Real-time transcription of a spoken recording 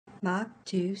Mach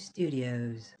 2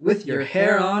 Studios. With your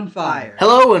hair on fire.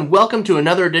 Hello and welcome to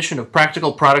another edition of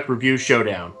Practical Product Review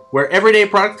Showdown, where everyday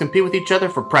products compete with each other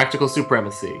for practical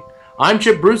supremacy. I'm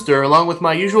Chip Brewster, along with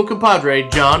my usual compadre,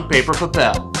 John Paper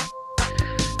Papel.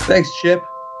 Thanks, Chip.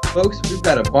 Folks, we've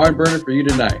got a barn burner for you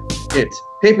tonight. It's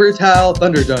Paper Towel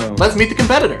Thunderdome. Let's meet the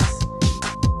competitors.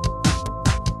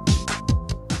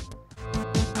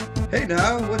 Hey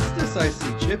now, what's this I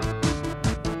see, Chip?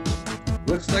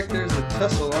 Looks like there's a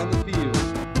tussle on the field.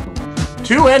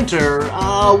 To enter,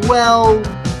 well,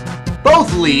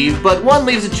 both leave, but one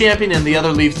leaves a champion and the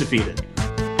other leaves defeated.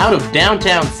 Out of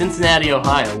downtown Cincinnati,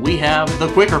 Ohio, we have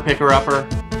the quicker picker-upper,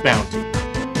 Bounty.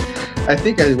 I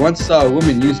think I once saw a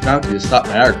woman use Bounty to stop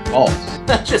Niagara Falls.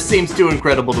 That just seems too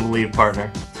incredible to believe,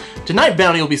 partner. Tonight,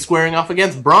 Bounty will be squaring off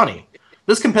against Brawny.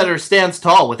 This competitor stands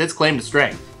tall with its claim to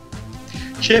strength.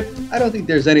 Chip, I don't think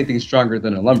there's anything stronger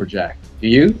than a lumberjack. Do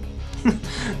you?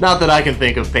 Not that I can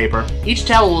think of, Paper. Each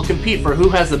towel will compete for who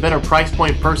has the better price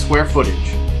point per square footage.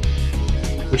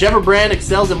 Whichever brand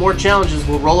excels at more challenges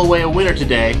will roll away a winner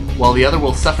today, while the other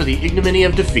will suffer the ignominy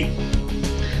of defeat.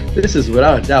 This is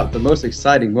without a doubt the most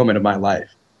exciting moment of my life.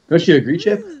 Don't you agree,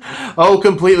 Chip? Oh,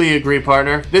 completely agree,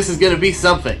 partner. This is going to be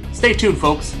something. Stay tuned,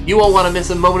 folks. You won't want to miss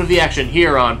a moment of the action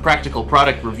here on Practical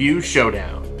Product Review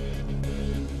Showdown.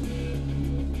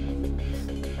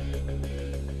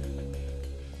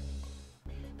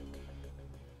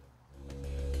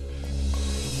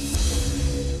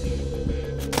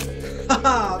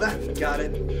 Haha, that got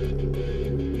it.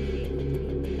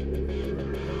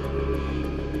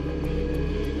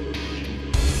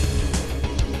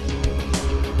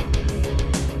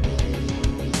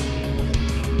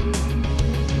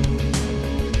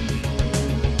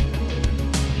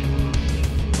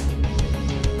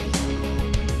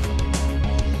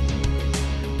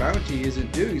 Bounty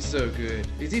isn't doing so good.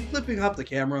 Is he flipping up the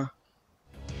camera?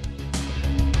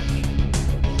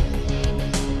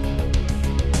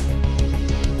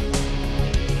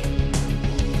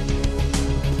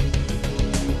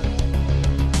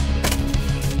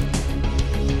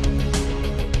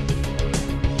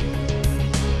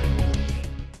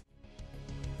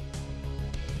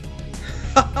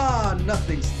 Haha,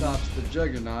 nothing stops the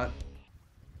juggernaut.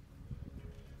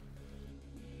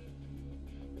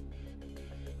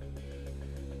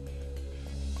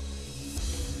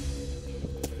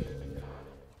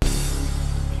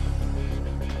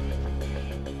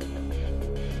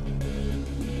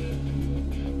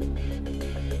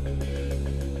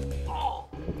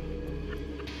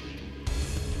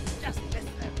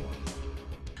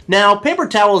 Now, paper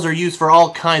towels are used for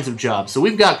all kinds of jobs, so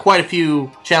we've got quite a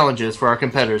few challenges for our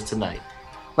competitors tonight.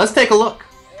 Let's take a look.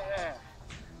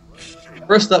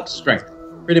 First up, strength.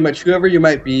 Pretty much whoever you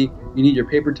might be, you need your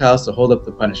paper towels to hold up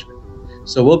the punishment.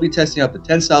 So we'll be testing out the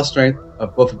tensile strength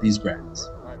of both of these brands.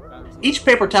 Each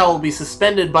paper towel will be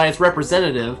suspended by its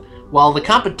representative, while the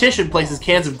competition places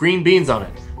cans of green beans on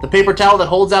it. The paper towel that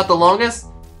holds out the longest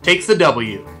takes the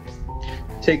W.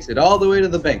 Takes it all the way to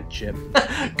the bank, Chip.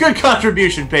 Good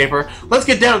contribution, Paper. Let's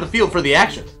get down to the field for the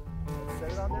action.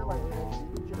 Set it on there lightly,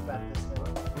 and you get it back this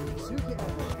way. So you can.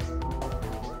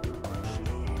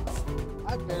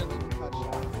 I barely can cut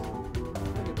shots.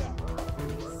 Look at that.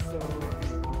 So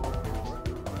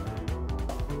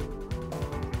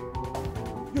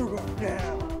you're going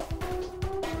down.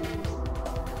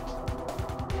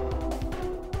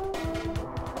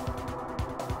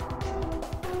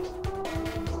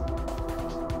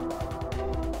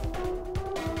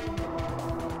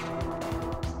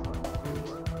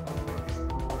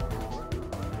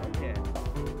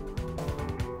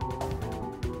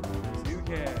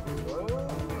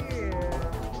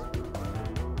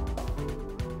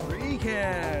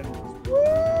 Cans.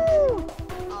 Woo!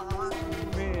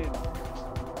 Win.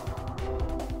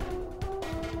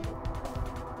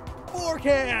 4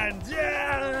 cans.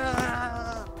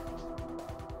 Yeah.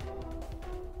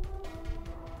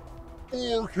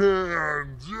 4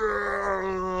 cans.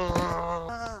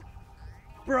 Yeah.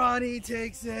 Brawny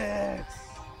takes it.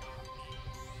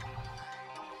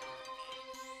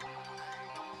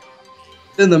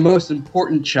 Then the most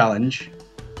important challenge.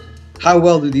 How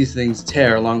well do these things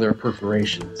tear along their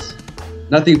perforations?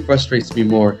 Nothing frustrates me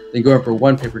more than going for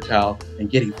one paper towel and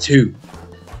getting 2.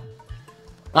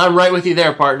 I'm right with you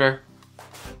there, partner.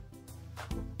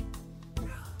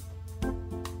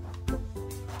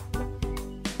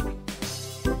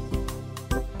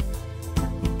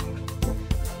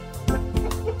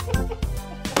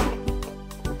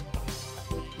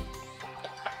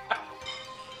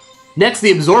 Next,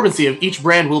 the absorbency of each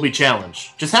brand will be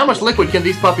challenged. Just how much liquid can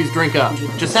these puppies drink up?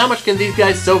 Just how much can these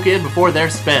guys soak in before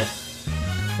they're spent?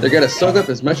 They're gonna soak up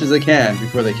as much as they can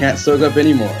before they can't soak up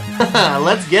anymore.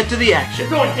 Let's get to the action.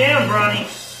 You're going down, Brawny.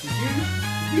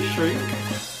 You sure you?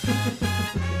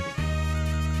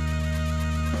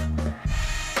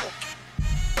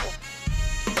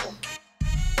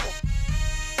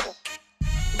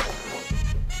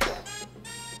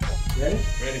 Ready?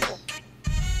 Ready.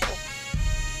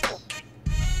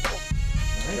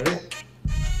 Ready?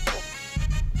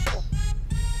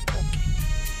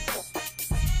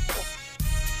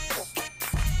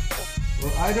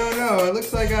 Well, I don't know. It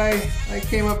looks like I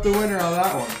came up the winner on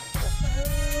that one.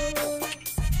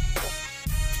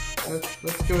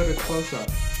 Let's go to close up.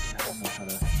 I don't know how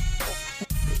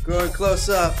to. Going close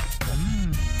up.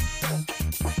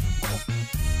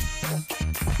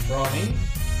 Brawny.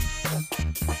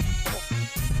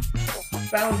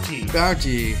 Bounty.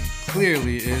 Bounty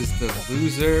clearly is the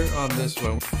loser on this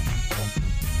one.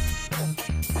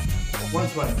 One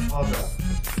button, all done.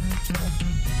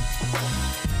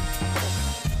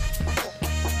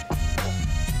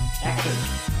 Action.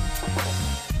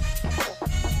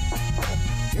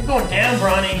 You're going down,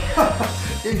 Brawny.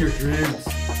 In your dreams.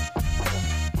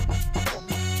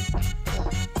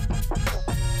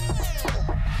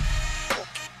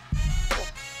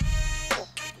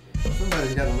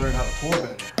 Somebody's got to learn how to pour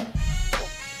better.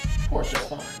 Of course, just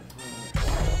fine.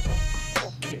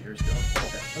 Look at yours go.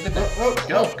 Look at that. Oh,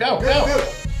 Go.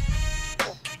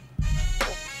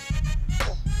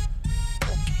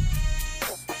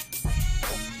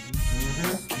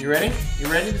 You ready? You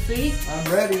ready to see?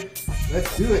 I'm ready.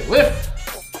 Let's do it. Lift.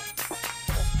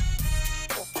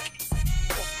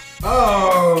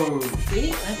 Oh,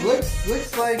 See?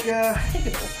 looks like I think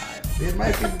it's the tile. it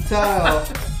might be the tile,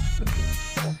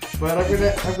 but I'm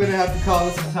gonna have to call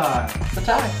this a tie. It's the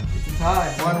tie. It's a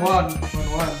tie. 1-1.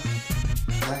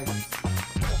 1-1. Nice.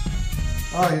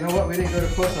 Oh, you know what? We didn't go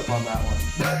to close up on that one.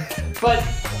 But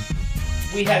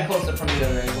we had close up from the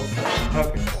other angle. So.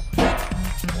 Okay.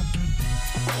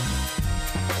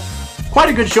 Quite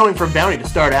a good showing from Bounty to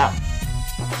start out.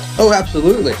 Oh,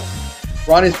 absolutely.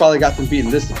 Ronnie's probably got them beat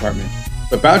in this department,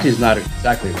 but Bounty is not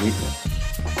exactly a weakness.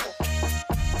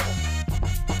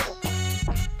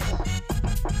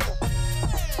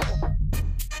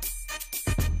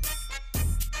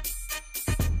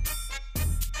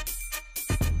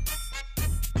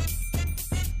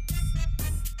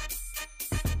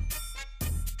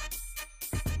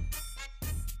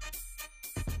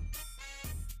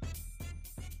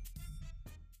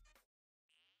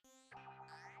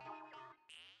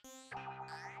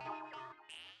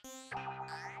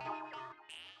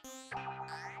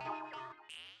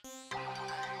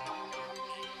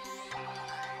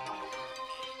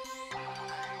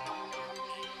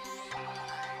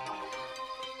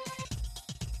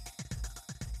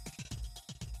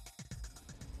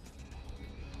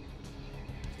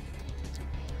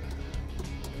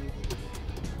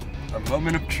 A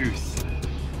moment of truth.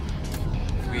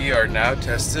 We are now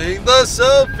testing the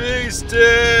selfie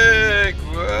stick.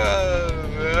 Whoa,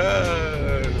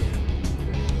 whoa.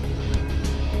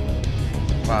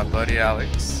 My buddy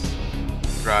Alex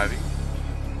driving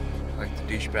like the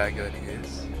douchebag that he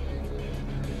is.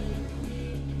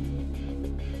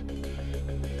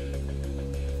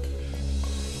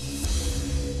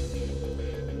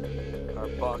 Our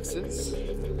boxes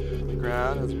on the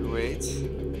ground as we wait.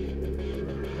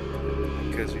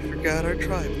 Because we forgot our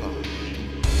tripod.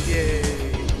 Yay!